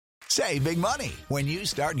Save big money when you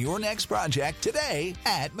start your next project today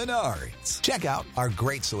at Menards. Check out our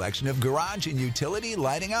great selection of garage and utility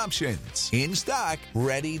lighting options. In stock,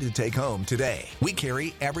 ready to take home today. We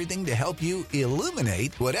carry everything to help you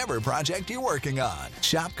illuminate whatever project you're working on.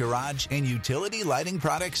 Shop garage and utility lighting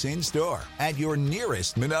products in store at your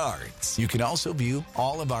nearest Menards. You can also view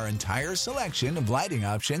all of our entire selection of lighting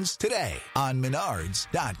options today on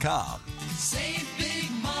Menards.com. Save big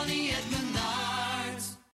money at Menards.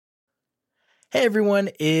 Hey everyone,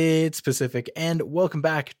 it's Pacific, and welcome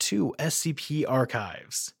back to SCP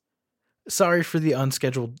Archives. Sorry for the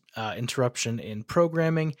unscheduled interruption in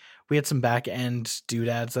programming. We had some back-end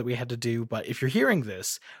doodads that we had to do, but if you're hearing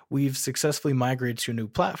this, we've successfully migrated to a new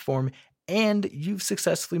platform, and you've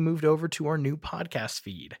successfully moved over to our new podcast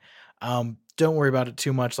feed. Don't worry about it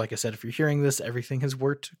too much. Like I said, if you're hearing this, everything has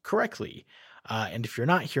worked correctly. And if you're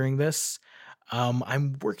not hearing this,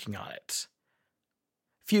 I'm working on it.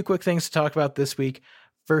 Few quick things to talk about this week.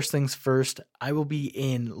 First things first, I will be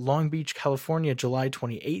in Long Beach, California, July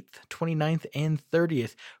 28th, 29th, and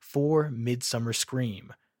 30th for Midsummer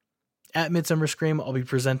Scream. At Midsummer Scream, I'll be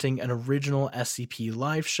presenting an original SCP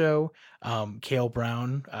live show. Cale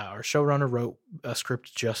Brown, our showrunner, wrote a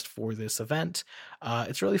script just for this event.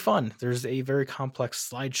 It's really fun. There's a very complex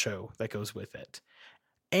slideshow that goes with it.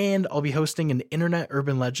 And I'll be hosting an Internet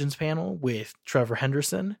Urban Legends panel with Trevor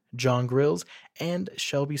Henderson, John Grills, and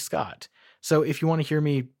Shelby Scott. So if you want to hear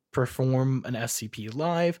me perform an SCP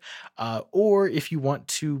live, or if you want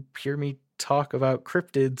to hear me talk about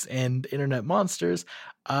cryptids and internet monsters,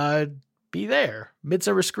 be there.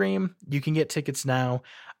 Midsummer Scream, you can get tickets now.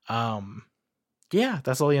 Yeah,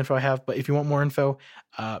 that's all the info I have. But if you want more info,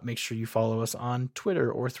 make sure you follow us on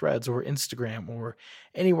Twitter or Threads or Instagram or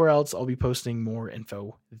anywhere else. I'll be posting more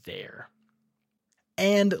info there.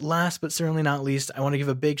 And last but certainly not least, I want to give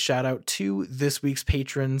a big shout out to this week's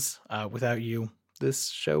patrons. Without you, this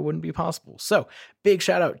show wouldn't be possible. So big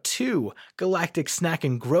shout out to Galactic Snack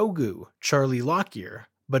and Grogu, Charlie Lockyer,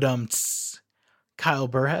 Badumts, Kyle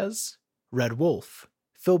Burhez, Red Wolf,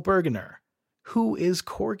 Phil Bergener, Who is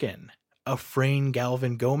Corgan, Afrain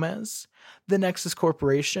Galvin Gomez, The Nexus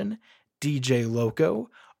Corporation, DJ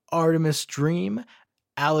Loco, Artemis Dream,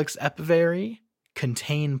 Alex Epivari,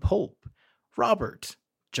 Contain Pulp, Robert,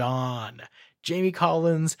 John, Jamie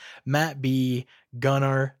Collins, Matt B,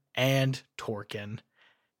 Gunnar, and Torkin.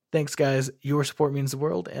 Thanks, guys. Your support means the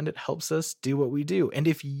world, and it helps us do what we do. And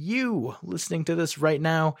if you, listening to this right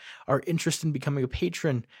now, are interested in becoming a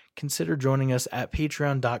patron, consider joining us at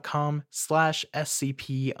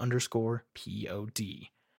patreon.com/SCP_POD.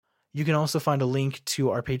 You can also find a link to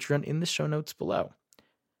our Patreon in the show notes below.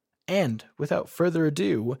 And without further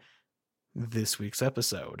ado, this week's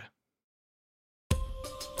episode.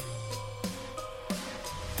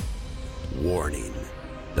 Warning.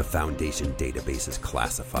 The Foundation database is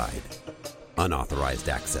classified. Unauthorized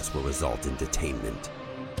access will result in detainment.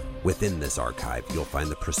 Within this archive, you'll find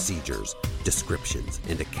the procedures, descriptions,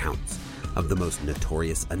 and accounts of the most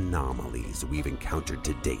notorious anomalies we've encountered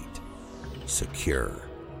to date. Secure,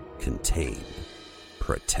 contain,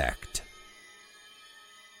 protect.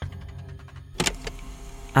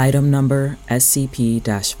 Item number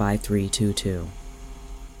SCP-5322.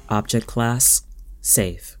 Object class,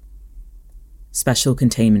 safe. Special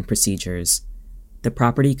containment procedures. The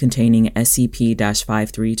property containing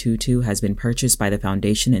SCP-5322 has been purchased by the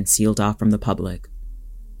Foundation and sealed off from the public.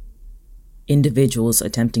 Individuals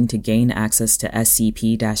attempting to gain access to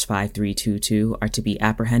SCP-5322 are to be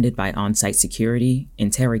apprehended by on-site security,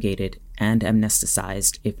 interrogated, and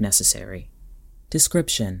amnesticized if necessary.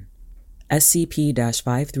 Description: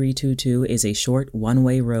 SCP-5322 is a short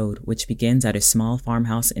one-way road which begins at a small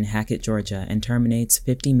farmhouse in Hackett, Georgia and terminates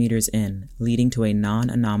 50 meters in, leading to a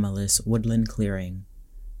non-anomalous woodland clearing.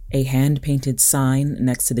 A hand-painted sign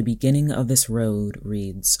next to the beginning of this road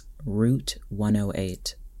reads, Route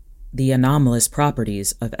 108. The anomalous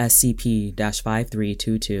properties of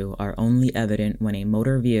SCP-5322 are only evident when a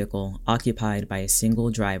motor vehicle occupied by a single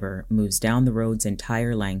driver moves down the road's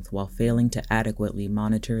entire length while failing to adequately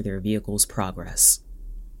monitor their vehicle's progress.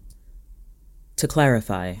 To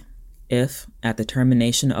clarify, if, at the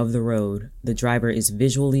termination of the road, the driver is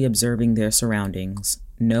visually observing their surroundings,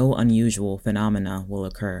 no unusual phenomena will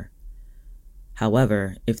occur.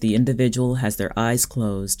 However, if the individual has their eyes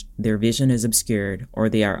closed, their vision is obscured, or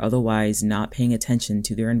they are otherwise not paying attention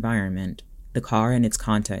to their environment, the car and its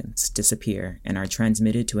contents disappear and are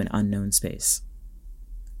transmitted to an unknown space.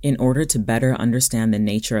 In order to better understand the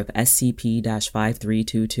nature of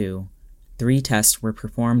SCP-5322, 3 tests were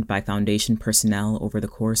performed by Foundation personnel over the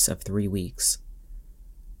course of 3 weeks.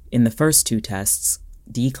 In the first 2 tests,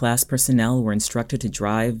 D-Class personnel were instructed to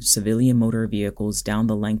drive civilian motor vehicles down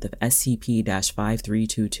the length of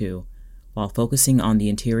SCP-5322 while focusing on the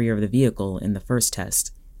interior of the vehicle in the first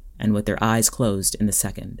test and with their eyes closed in the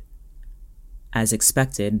second. As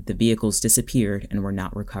expected, the vehicles disappeared and were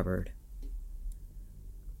not recovered.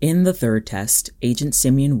 In the third test, Agent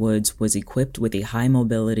Simeon Woods was equipped with a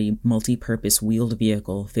high-mobility, multi-purpose wheeled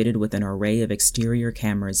vehicle fitted with an array of exterior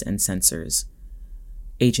cameras and sensors.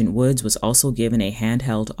 Agent Woods was also given a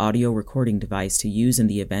handheld audio recording device to use in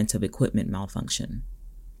the event of equipment malfunction.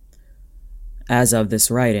 As of this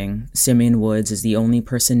writing, Simeon Woods is the only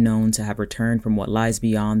person known to have returned from what lies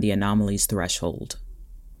beyond the anomaly's threshold.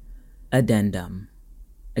 Addendum.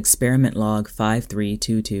 Experiment Log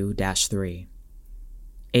 5322-3.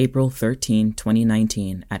 April 13,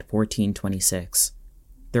 2019 at 14:26.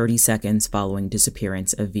 30 seconds following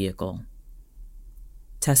disappearance of vehicle.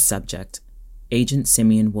 Test subject, Agent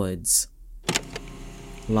Simeon Woods.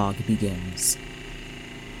 Log begins.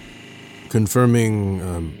 Confirming,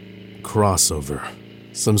 crossover.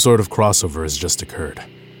 Some sort of crossover has just occurred.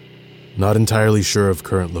 Not entirely sure of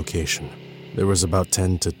current location. There was about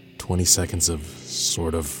 10 to 20 seconds of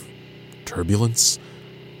sort of turbulence.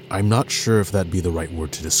 I'm not sure if that'd be the right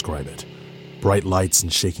word to describe it. Bright lights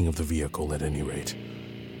and shaking of the vehicle at any rate.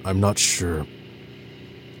 I'm not sure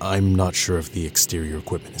if the exterior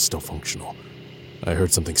equipment is still functional. I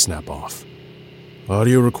heard something snap off.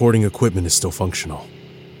 Audio recording equipment is still functional.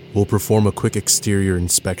 We'll perform a quick exterior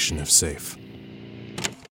inspection if safe.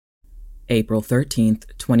 April 13th,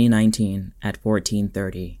 2019 at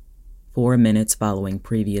 14:30. 4 minutes following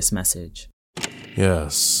previous message.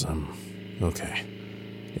 Yes, okay.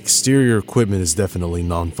 Exterior equipment is definitely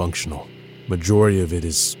non-functional. Majority of it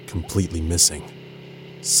is completely missing.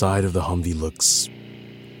 Side of the Humvee looks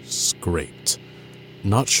scraped.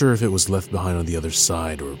 Not sure if it was left behind on the other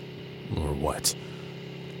side or what.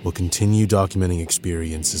 Will continue documenting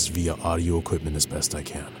experiences via audio equipment as best I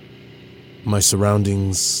can. My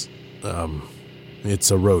surroundings,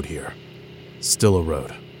 it's a road here. Still a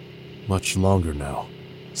road. Much longer now,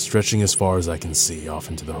 stretching as far as I can see off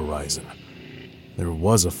into the horizon. There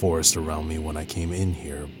was a forest around me when I came in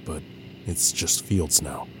here, but it's just fields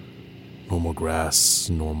now. Normal grass,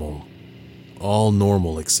 normal. All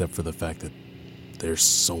normal except for the fact that there's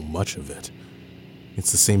so much of it.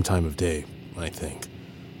 It's the same time of day, I think.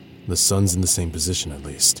 The sun's in the same position at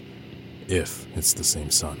least, if it's the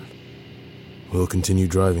same sun. We'll continue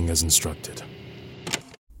driving as instructed.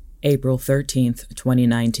 April 13th,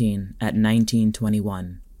 2019 at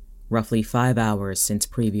 19:21. Roughly 5 hours since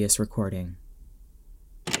previous recording.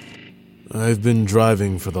 I've been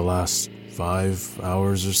driving for the last 5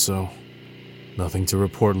 hours or so. Nothing to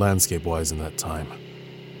report landscape-wise in that time.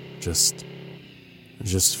 Just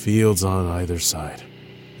fields on either side,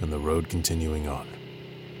 and the road continuing on.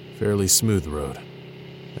 Fairly smooth road.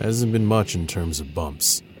 Hasn't been much in terms of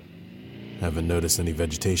bumps. Haven't noticed any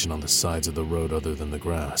vegetation on the sides of the road other than the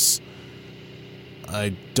grass.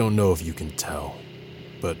 I don't know if you can tell,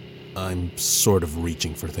 but I'm sort of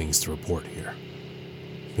reaching for things to report here.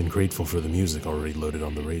 Been grateful for the music already loaded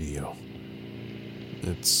on the radio.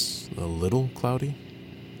 It's a little cloudy.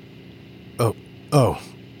 Oh,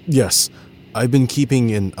 yes. I've been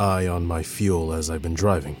keeping an eye on my fuel as I've been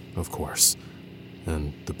driving, of course.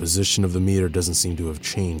 And the position of the meter doesn't seem to have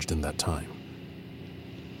changed in that time.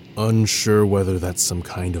 Unsure whether that's some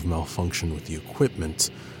kind of malfunction with the equipment,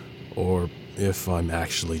 or if I'm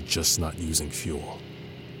actually just not using fuel.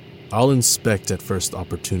 I'll inspect at first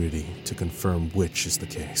opportunity to confirm which is the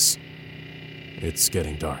case. It's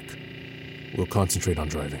getting dark. We'll concentrate on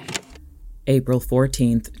driving. April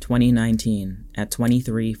 14th, 2019 at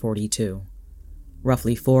 23:42.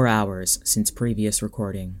 Roughly 4 hours since previous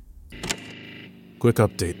recording. Quick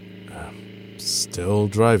update. Still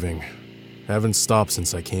driving. Haven't stopped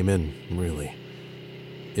since I came in, really.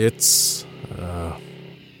 It's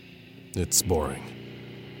boring.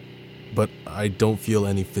 But I don't feel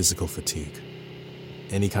any physical fatigue.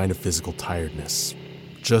 Any kind of physical tiredness.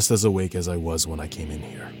 Just as awake as I was when I came in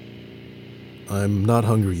here. I'm not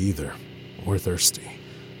hungry either, or thirsty.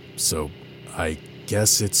 So, I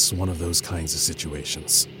guess it's one of those kinds of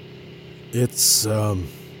situations. It's,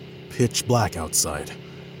 pitch black outside.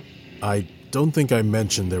 I don't think I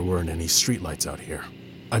mentioned there weren't any streetlights out here.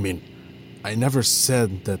 I mean, I never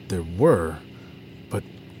said that there were, but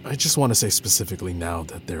I just want to say specifically now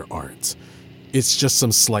that there aren't. It's just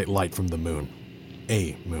some slight light from the moon.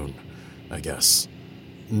 A moon, I guess.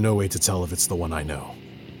 No way to tell if it's the one I know.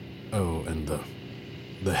 Oh, and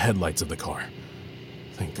the headlights of the car.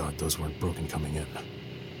 Thank God those weren't broken coming in.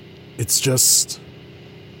 It's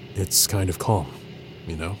kind of calm,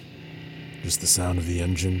 you know? Just the sound of the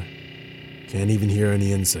engine. Can't even hear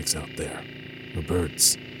any insects out there, or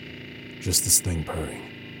birds. Just this thing purring.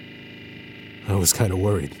 I was kind of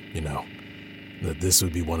worried, that this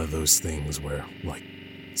would be one of those things where,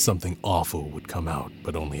 something awful would come out,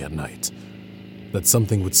 but only at night. That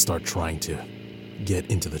something would start trying to get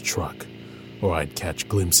into the truck, or I'd catch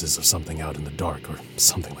glimpses of something out in the dark, or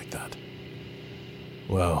something like that.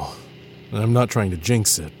 Well, I'm not trying to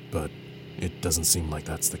jinx it, but it doesn't seem like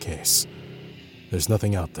that's the case. There's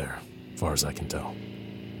nothing out there, far as I can tell.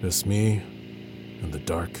 Just me, and the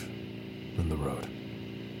dark, and the road.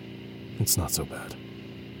 It's not so bad.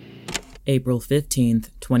 April 15th,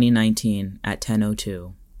 2019 at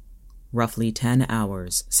 10:02. Roughly 10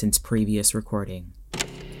 hours since previous recording.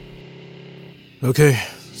 Okay,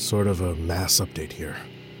 sort of a mass update here.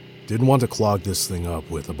 Didn't want to clog this thing up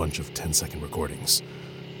with a bunch of 10-second recordings.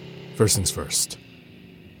 First things first.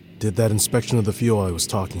 Did that inspection of the fuel I was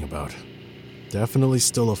talking about. Definitely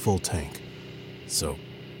still a full tank. So,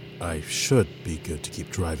 I should be good to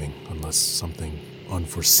keep driving unless something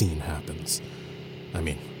unforeseen happens. I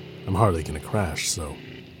mean, I'm hardly gonna crash, so...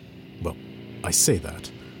 Well, I say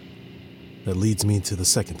that. That leads me to the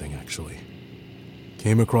second thing, actually.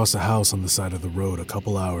 Came across a house on the side of the road a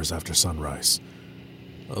couple hours after sunrise.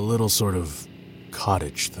 A little sort of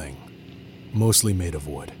cottage thing. Mostly made of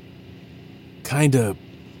wood. Kinda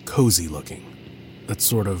cozy looking. That's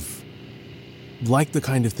sort of... like the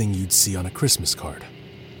kind of thing you'd see on a Christmas card.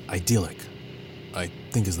 Idyllic, I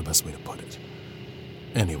think is the best way to put it.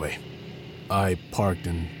 Anyway, I parked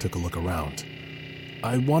and took a look around.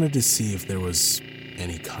 I wanted to see if there was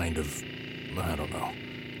any kind of,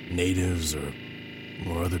 natives or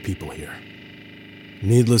other people here.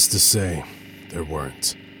 Needless to say, there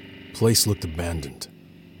weren't. Place looked abandoned.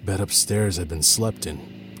 Bed upstairs had been slept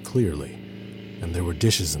in, clearly, and there were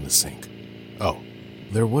dishes in the sink. Oh,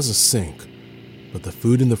 there was a sink, but the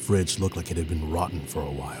food in the fridge looked like it had been rotten for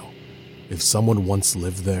a while. If someone once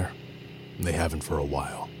lived there, they haven't for a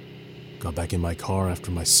while. Got back in my car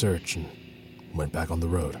after my search and went back on the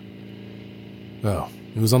road. Oh,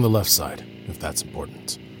 it was on the left side, if that's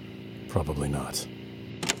important. Probably not.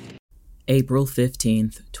 April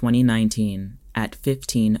 15th, 2019 at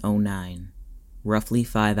 15:09. Roughly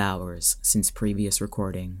 5 hours since previous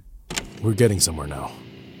recording. We're getting somewhere now.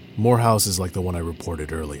 More houses like the one I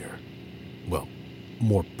reported earlier. Well,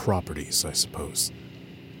 more properties, I suppose.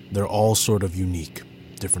 They're all sort of unique.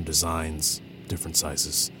 Different designs, different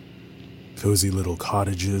sizes. Cozy little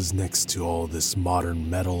cottages next to all this modern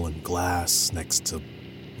metal and glass next to,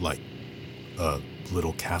 a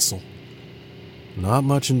little castle. Not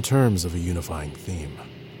much in terms of a unifying theme.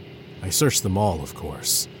 I searched them all, of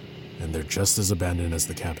course, and they're just as abandoned as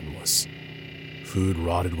the cabin was. Food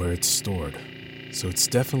rotted where it's stored, so it's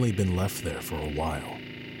definitely been left there for a while.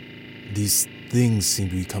 These things seem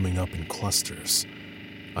to be coming up in clusters.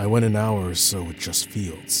 I went an hour or so with just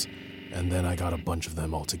fields, and then I got a bunch of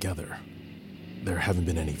them all together. There haven't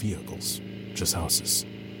been any vehicles, just houses.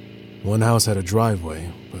 One house had a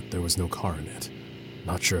driveway, but there was no car in it.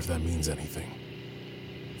 Not sure if that means anything.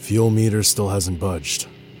 Fuel meter still hasn't budged.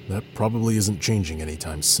 That probably isn't changing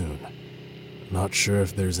anytime soon. Not sure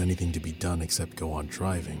if there's anything to be done except go on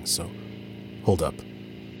driving, so hold up.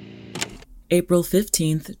 April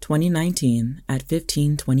 15th, 2019 at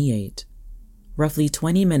 15:28. Roughly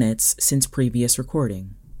 20 minutes since previous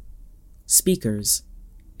recording. Speakers: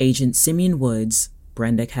 Agent Simeon Woods,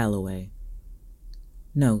 Brenda Calloway.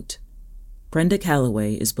 Note: Brenda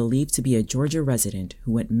Calloway is believed to be a Georgia resident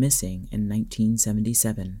who went missing in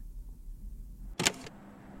 1977.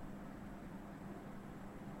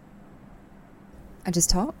 I just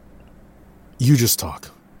talk? You just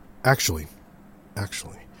talk. Actually,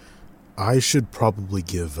 I should probably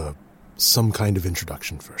give some kind of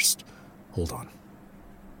introduction first. Hold on.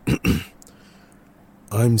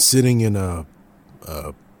 I'm sitting in a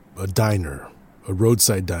diner, a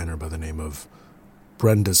roadside diner by the name of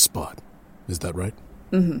Brenda's Spot. Is that right?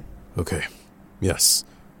 Mm-hmm. Okay. Yes.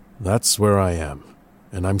 That's where I am.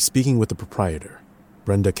 And I'm speaking with the proprietor,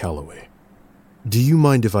 Brenda Calloway. Do you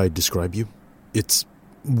mind if I describe you?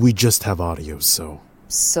 We just have audio, so...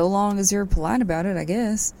 So long as you're polite about it, I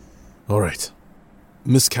guess. All right.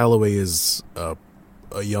 Miss Calloway is a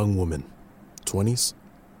young woman. 20s?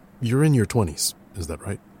 You're in your 20s, is that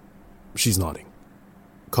right? She's nodding.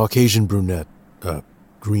 Caucasian brunette,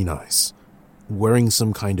 green eyes. Wearing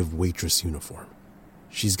some kind of waitress uniform.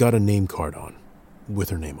 She's got a name card on, with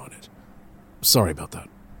her name on it. Sorry about that.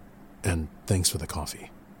 And thanks for the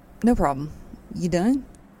coffee. No problem. You done?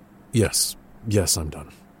 Yes, I'm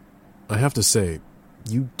done. I have to say,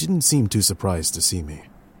 you didn't seem too surprised to see me.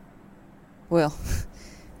 Well,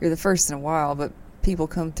 You're the first in a while, but people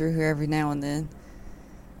come through here every now and then.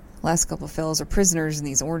 Last couple of fellas are prisoners in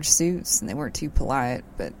these orange suits, and they weren't too polite,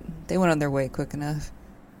 but they went on their way quick enough.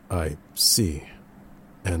 I see.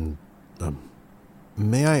 And,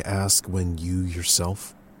 may I ask when you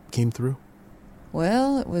yourself came through?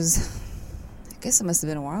 Well, I guess it must have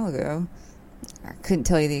been a while ago. I couldn't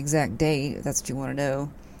tell you the exact date, if that's what you want to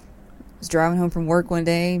know. I was driving home from work one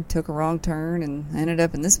day, took a wrong turn, and ended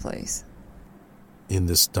up in this place. In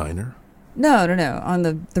this diner? No, on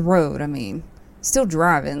the road, I mean. Still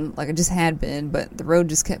driving, like I just had been, but the road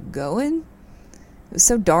just kept going. It was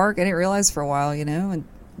so dark, I didn't realize for a while, and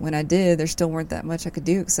when I did, there still weren't that much I could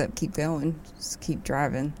do except keep going, just keep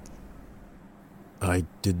driving. I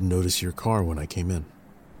didn't notice your car when I came in.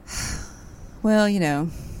 Well, you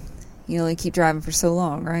only keep driving for so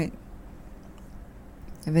long, right?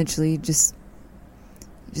 Eventually, you just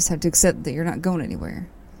have to accept that you're not going anywhere.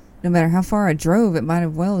 No matter how far I drove, it might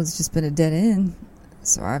have just been a dead end.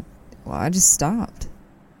 So I just stopped.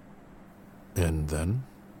 And then?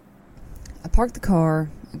 I parked the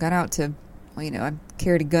car. I got out to, I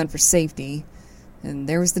carried a gun for safety. And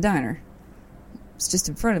there was the diner. It was just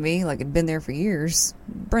in front of me, like it'd been there for years.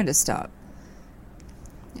 Brenda stopped.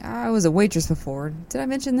 I was a waitress before. Did I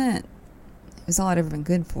mention that? It was all I'd ever been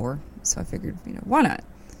good for. So I figured, why not?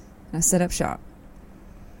 And I set up shop.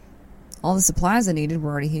 All the supplies I needed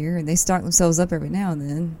were already here, and they stock themselves up every now and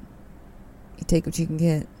then. You take what you can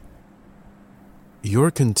get.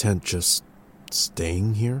 You're content just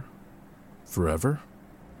staying here? Forever?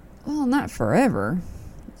 Well, not forever.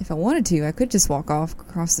 If I wanted to, I could just walk off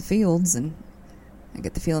across the fields, and I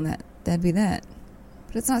get the feeling that'd be that.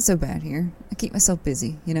 But it's not so bad here. I keep myself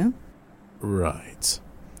busy, Right.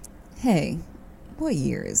 Hey, what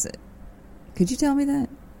year is it? Could you tell me that?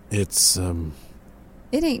 It's,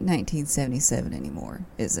 It ain't 1977 anymore,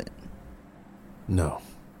 is it? No.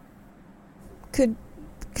 Could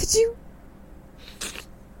you?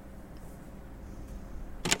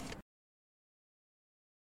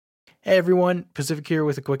 Hey everyone, Pacific here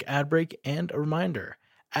with a quick ad break and a reminder.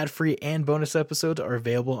 Ad-free and bonus episodes are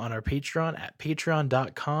available on our Patreon at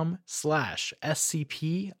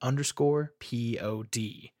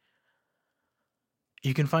patreon.com/SCP_POD.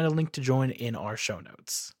 You can find a link to join in our show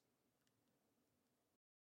notes.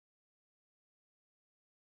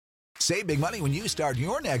 Save big money when you start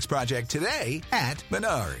your next project today at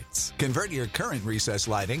Menards. Convert your current recessed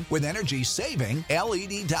lighting with energy-saving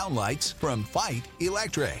LED downlights from Fight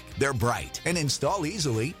Electric. They're bright and install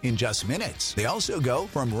easily in just minutes. They also go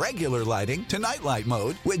from regular lighting to nightlight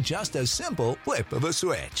mode with just a simple flip of a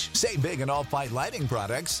switch. Save big on all Fight lighting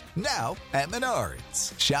products now at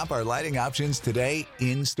Menards. Shop our lighting options today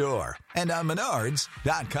in-store and on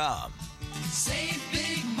Menards.com. Save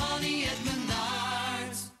big money at Menards.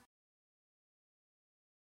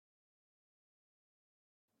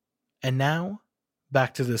 And now,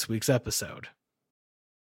 back to this week's episode.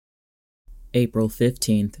 April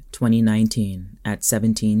 15th, 2019, at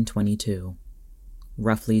 17:22.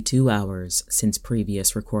 Roughly 2 hours since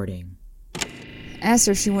previous recording. I asked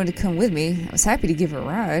her if she wanted to come with me. I was happy to give her a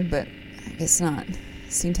ride, but I guess not.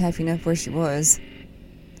 Seemed happy enough where she was.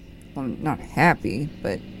 Well, I'm not happy,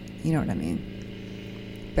 but you know what I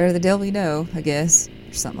mean. Better the devil you know, I guess,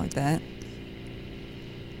 or something like that.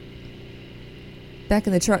 Back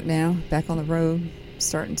in the truck now, back on the road,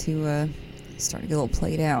 starting to get a little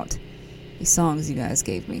played out. These songs you guys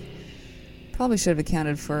gave me. Probably should have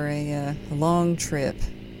accounted for a long trip.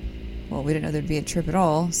 Well, we didn't know there'd be a trip at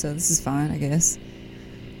all, so this is fine, I guess.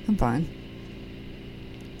 I'm fine.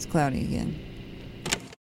 It's cloudy again.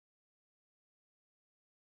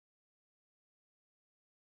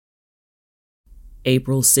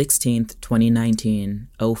 April 16th, 2019,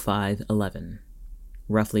 05:11.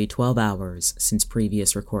 Roughly 12 hours since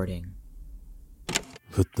previous recording.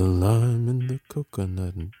 Put the lime in the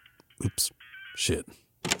coconut and... Oops. Shit.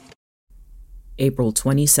 April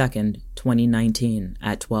 22nd, 2019,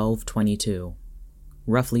 at 12:22.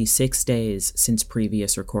 Roughly 6 days since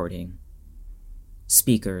previous recording.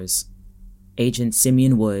 Speakers: Agent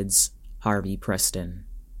Simeon Woods, Harvey Preston.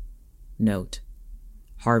 Note: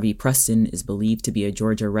 Harvey Preston is believed to be a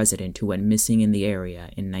Georgia resident who went missing in the area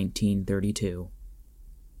in 1932.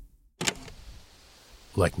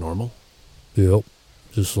 Like normal? Yep,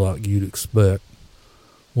 just like you'd expect.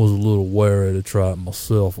 Was a little wary to try it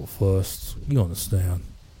myself at first, you understand.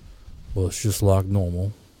 But it's just like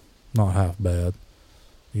normal, not half bad.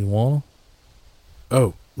 You wanna?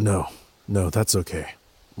 Oh, no, that's okay.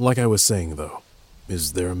 Like I was saying, though,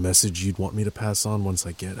 is there a message you'd want me to pass on once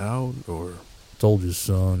I get out, or... Told you,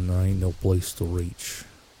 son, I ain't no place to reach.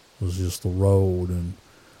 It was just the road, and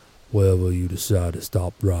wherever you decide to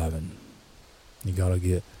stop driving. You gotta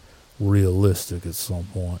get realistic at some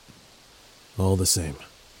point. All the same.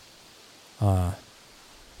 I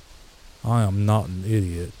am not an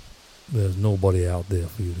idiot. There's nobody out there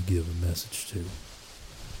for you to give a message to.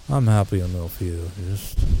 I'm happy enough here.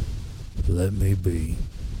 Just let me be.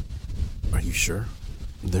 Are you sure?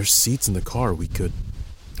 There's seats in the car. We could...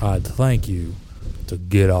 I'd thank you to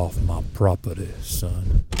get off my property,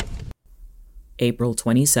 son. April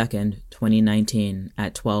 22nd, 2019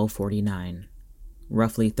 at 12:49.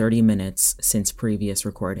 Roughly 30 minutes since previous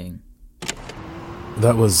recording.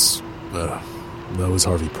 That was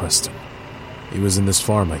Harvey Preston. He was in this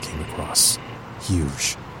farm I came across.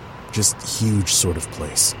 Huge. Just huge sort of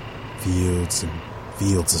place. Fields and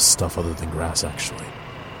fields of stuff other than grass, actually.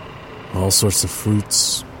 All sorts of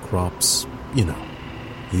fruits, crops, you know.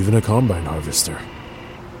 Even a combine harvester.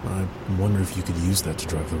 I wonder if you could use that to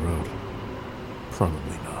drive the road.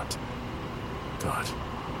 Probably not. God,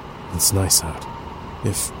 it's nice out.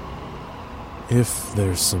 If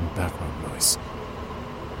there's some background noise.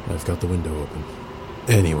 I've got the window open.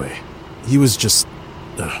 Anyway, he was just...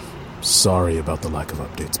 sorry about the lack of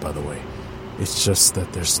updates, by the way. It's just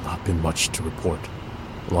that there's not been much to report.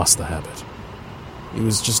 Lost the habit. He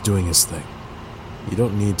was just doing his thing. You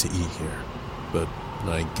don't need to eat here, but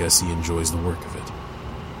I guess he enjoys the work of it.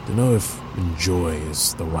 Don't know if enjoy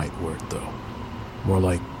is the right word, though. More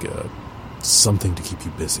like something to keep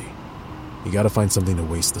you busy. You gotta find something to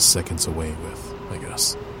waste the seconds away with, I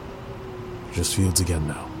guess. Just fields again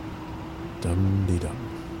now. Dum-dee-dum.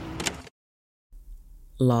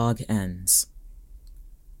 Log ends.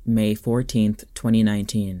 May 14th,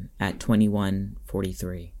 2019 at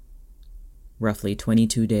 21:43. Roughly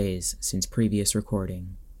 22 days since previous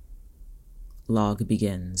recording. Log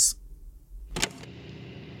begins.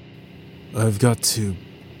 I've got to...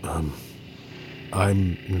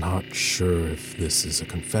 I'm not sure if this is a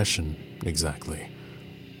confession, exactly.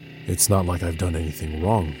 It's not like I've done anything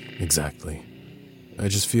wrong, exactly. I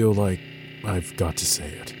just feel like I've got to say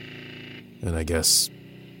it. And I guess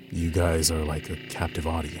you guys are like a captive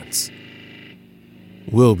audience.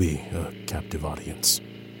 Will be a captive audience.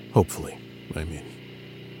 Hopefully, I mean.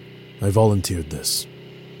 I volunteered this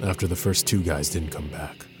after the first two guys didn't come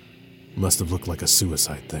back. Must have looked like a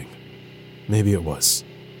suicide thing. Maybe it was,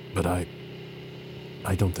 but I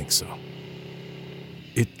don't think so.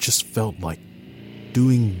 It just felt like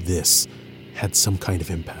doing this had some kind of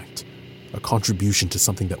impact, a contribution to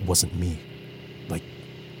something that wasn't me,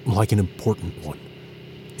 like an important one.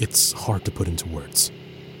 It's hard to put into words.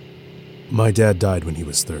 My dad died when he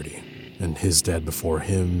was 30, and his dad before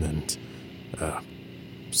him, and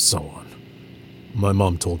so on. My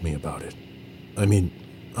mom told me about it. I mean,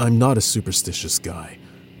 I'm not a superstitious guy,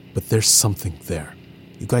 but there's something there.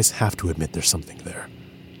 You guys have to admit there's something there.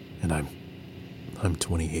 And I'm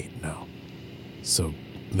 28 now. So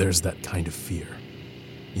there's that kind of fear.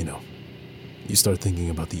 You know, you start thinking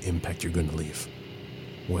about the impact you're going to leave.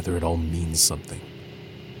 Whether it all means something.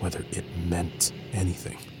 Whether it meant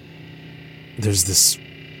anything. There's this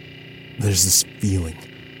feeling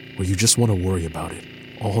where you just want to worry about it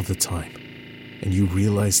all the time. And you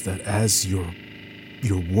realize that as you're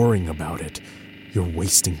worrying about it, you're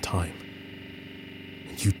wasting time.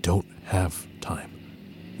 And you don't have time.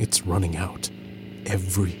 It's running out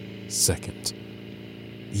every second.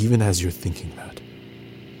 Even as you're thinking that.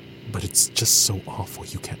 But it's just so awful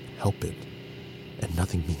you can't help it. And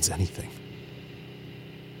nothing means anything.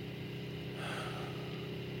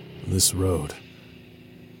 This road.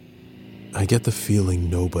 I get the feeling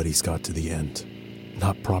nobody's got to the end.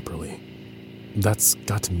 Not properly. That's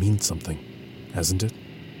got to mean something, hasn't it?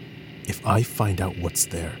 If I find out what's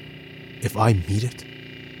there, if I meet it,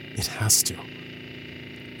 it has to.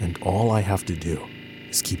 And all I have to do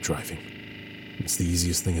is keep driving. It's the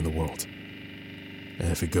easiest thing in the world. And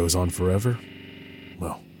if it goes on forever,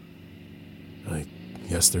 well, I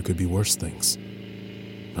guess there could be worse things.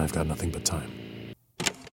 I've got nothing but time.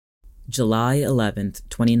 July 11th,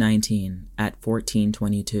 2019 at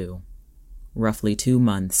 14:22. Roughly 2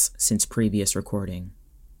 months since previous recording.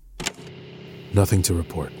 Nothing to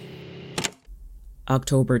report.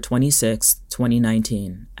 October 26th,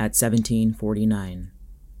 2019 at 17:49.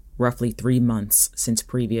 Roughly 3 months since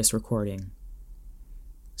previous recording.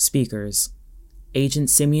 Speakers: Agent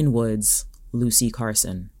Simeon Woods, Lucy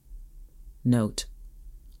Carson. Note: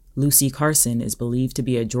 Lucy Carson is believed to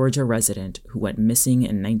be a Georgia resident who went missing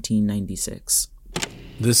in 1996.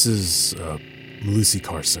 This is, Lucy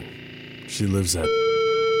Carson. She lives at...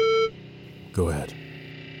 Go ahead.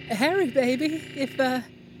 Harry, baby,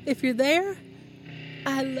 if you're there,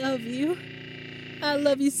 I love you. I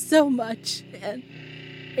love you so much,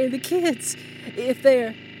 and the kids, if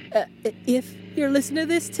you're listening to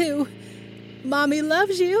this too, Mommy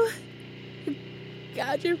loves you.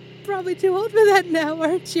 God, you're probably too old for that now,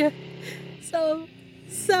 aren't you? So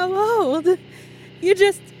old. You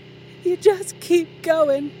just keep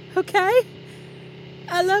going, okay?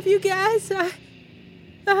 I love you guys.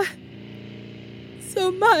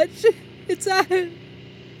 So much. It's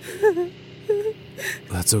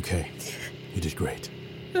That's okay. You did great.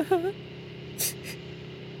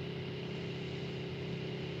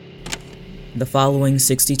 The following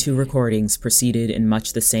 62 recordings proceeded in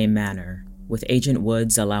much the same manner, with Agent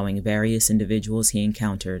Woods allowing various individuals he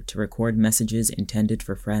encountered to record messages intended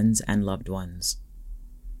for friends and loved ones.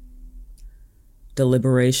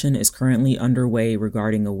 Deliberation is currently underway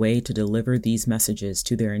regarding a way to deliver these messages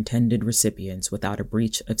to their intended recipients without a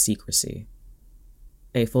breach of secrecy.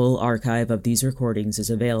 A full archive of these recordings is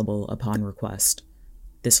available upon request.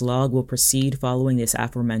 This log will proceed following this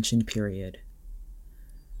aforementioned period.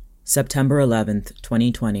 September 11th,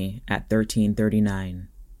 2020 at 13:39,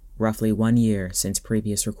 roughly 1 year since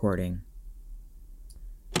previous recording.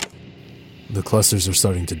 The clusters are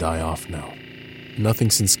starting to die off now.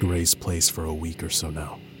 Nothing since Gray's place for a week or so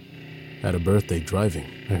now. Had a birthday driving,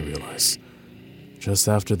 I realize. Just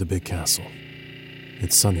after the big castle.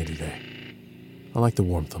 It's sunny today. I like the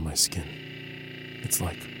warmth on my skin. It's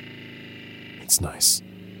nice.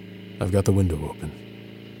 I've got the window open.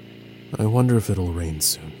 I wonder if it'll rain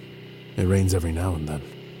soon. It rains every now and then.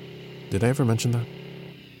 Did I ever mention that?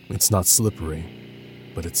 It's not slippery,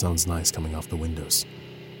 but it sounds nice coming off the windows.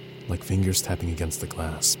 Like fingers tapping against the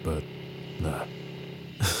glass, but nah.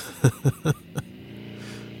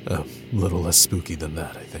 A little less spooky than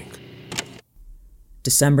that, I think.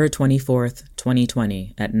 December 24th,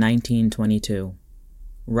 2020 at 19:22,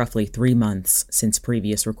 roughly 3 months since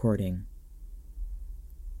previous recording.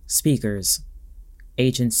 Speakers: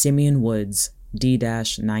 Agent Simeon Woods,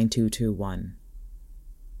 D-9221.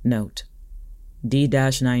 Note: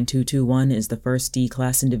 D-9221 is the first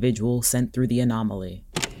D-Class individual sent through the anomaly.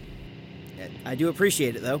 I do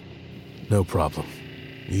appreciate it, though. No problem.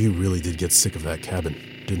 You really did get sick of that cabin,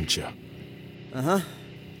 didn't you? Uh-huh.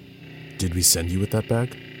 Did we send you with that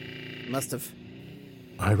bag? Must have.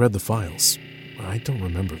 I read the files. I don't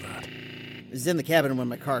remember that. It was in the cabin when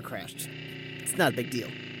my car crashed. It's not a big deal.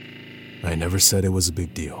 I never said it was a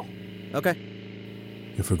big deal. Okay.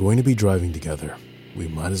 If we're going to be driving together, we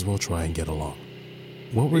might as well try and get along.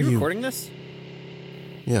 What were Are you you recording this?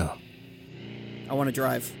 Yeah, I want to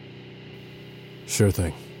drive. sure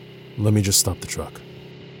thing. Let me just stop the truck.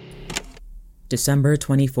 December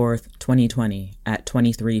 24th, 2020 at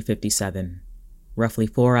 23:57, roughly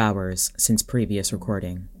 4 hours since previous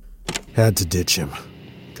recording. Had to ditch him.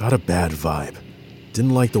 Got a bad vibe.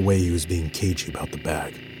 Didn't like the way he was being cagey about the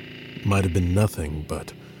bag. Might have been nothing,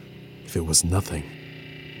 but if it was nothing,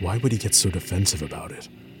 why would he get so defensive about it?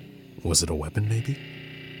 Was it a weapon, maybe?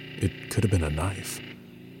 It could have been a knife.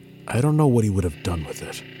 I don't know what he would have done with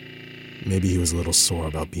it. Maybe he was a little sore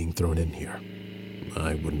about being thrown in here.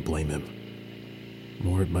 I wouldn't blame him.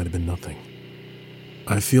 Or it might have been nothing.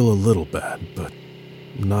 I feel a little bad, but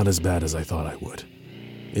not as bad as I thought I would.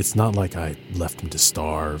 It's not like I left him to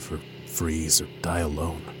starve or freeze or die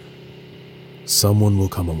alone. Someone will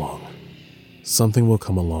come along. Something will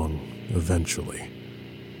come along eventually.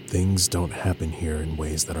 Things don't happen here in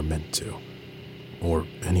ways that are meant to. Or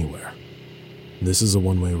anywhere. This is a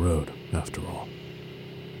one-way road, after all.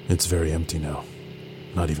 It's very empty now.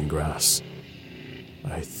 Not even grass.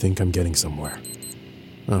 I think I'm getting somewhere.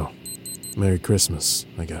 Oh, Merry Christmas,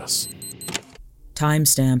 I guess.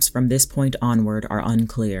 Timestamps from this point onward are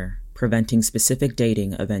unclear, preventing specific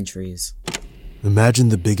dating of entries. Imagine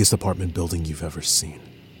the biggest apartment building you've ever seen.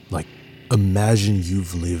 Like, imagine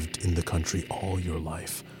you've lived in the country all your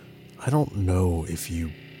life. I don't know if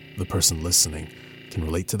you, the person listening, can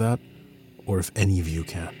relate to that, or if any of you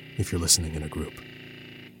can, if you're listening in a group.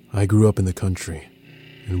 I grew up in the country,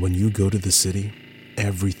 and when you go to the city,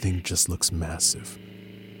 everything just looks massive.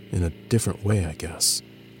 In a different way, I guess.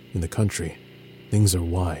 In the country, things are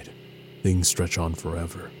wide. Things stretch on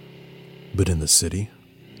forever. But in the city,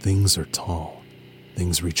 things are tall.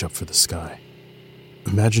 Things reach up for the sky.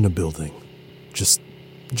 Imagine a building, just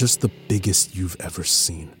the biggest you've ever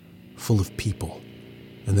seen, full of people,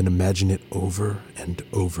 and then imagine it over and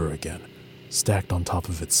over again, stacked on top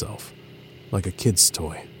of itself, like a kid's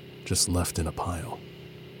toy, just left in a pile.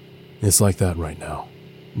 It's like that right now,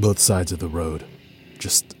 both sides of the road,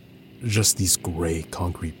 just these gray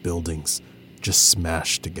concrete buildings, just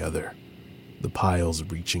smashed together, the piles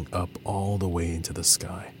reaching up all the way into the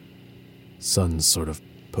sky. Sun's sort of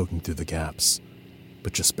poking through the gaps,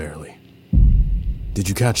 but just barely. Did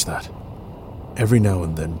you catch that? Every now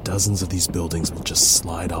and then, dozens of these buildings will just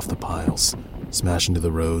slide off the piles, smash into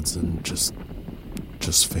the roads, and just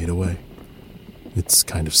fade away. It's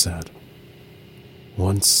kind of sad.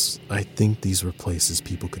 Once, I think these were places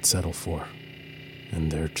people could settle for, and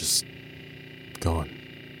they're just gone.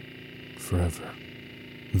 Forever.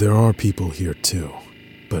 There are people here too,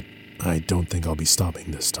 but I don't think I'll be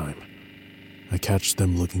stopping this time. I catch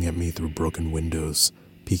them looking at me through broken windows,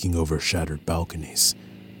 peeking over shattered balconies.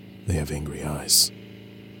 They have angry eyes.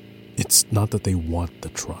 It's not that they want the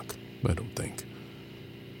truck, I don't think.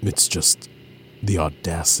 It's just the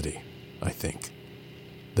audacity, I think,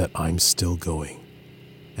 that I'm still going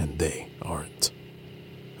and they aren't.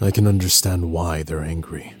 I can understand why they're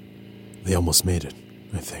angry. They almost made it,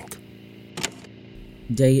 I think.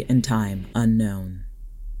 Date and time unknown.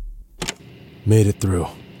 Made it through.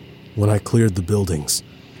 When I cleared the buildings,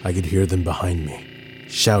 I could hear them behind me,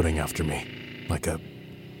 shouting after me, like a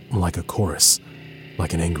chorus,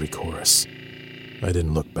 like an angry chorus. I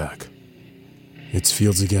didn't look back. It's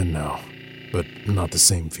fields again now, but not the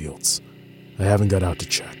same fields. I haven't got out to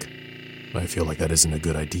check. I feel like that isn't a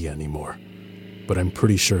good idea anymore, but I'm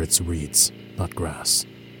pretty sure it's reeds, not grass.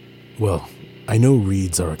 Well, I know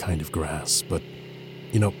reeds are a kind of grass, but,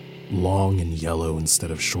 long and yellow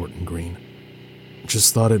instead of short and green.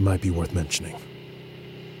 Just thought it might be worth mentioning.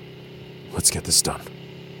 Let's get this done.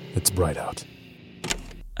 It's bright out.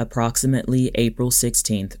 Approximately April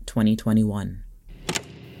 16th, 2021.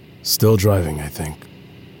 Still driving, I think.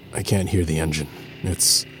 I can't hear the engine.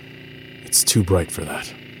 It's too bright for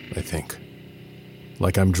that, I think.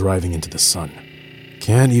 Like I'm driving into the sun.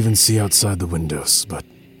 Can't even see outside the windows, but,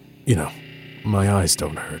 my eyes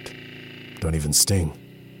don't hurt. Don't even sting.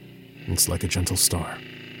 It's like a gentle star.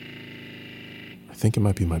 I think it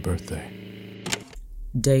might be my birthday.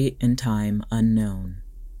 Date and time unknown.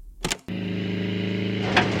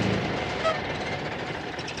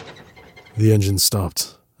 The engine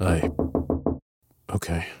stopped.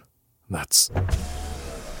 Okay. That's...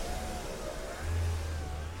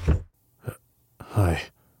 Hi.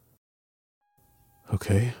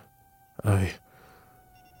 Okay.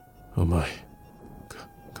 Oh my...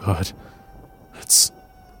 God. That's...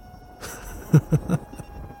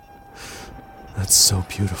 That's so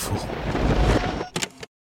beautiful.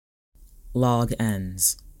 Log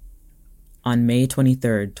ends. On May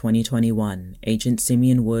 23, 2021, Agent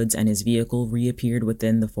Simeon Woods and his vehicle reappeared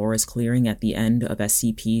within the forest clearing at the end of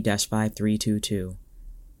SCP-5322.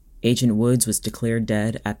 Agent Woods was declared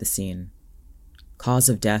dead at the scene. Cause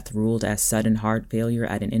of death ruled as sudden heart failure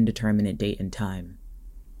at an indeterminate date and time.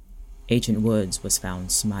 Agent Woods was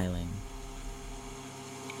found smiling.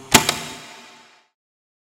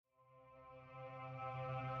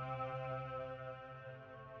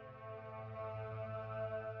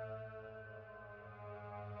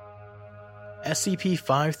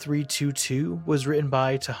 SCP-5322 was written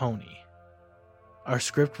by Tahoni. Our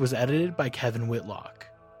script was edited by Kevin Whitlock.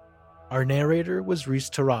 Our narrator was Reese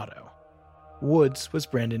Tirado. Woods was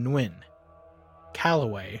Brandon Nguyen.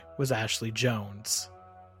 Calloway was Ashley Jones.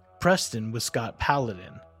 Preston was Scott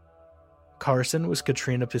Paladin. Carson was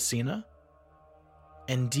Katrina Piscina.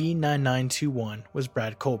 And D9921 was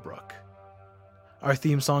Brad Colebrook. Our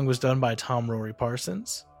theme song was done by Tom Rory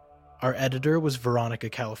Parsons. Our editor was Veronica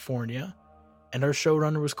California. And our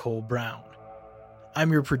showrunner was Cole Brown.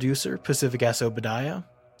 I'm your producer, Pacific S. Obadiah,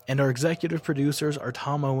 and our executive producers are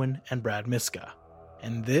Tom Owen and Brad Miska.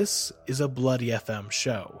 And this is a Bloody FM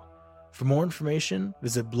show. For more information,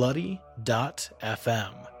 visit bloody.fm.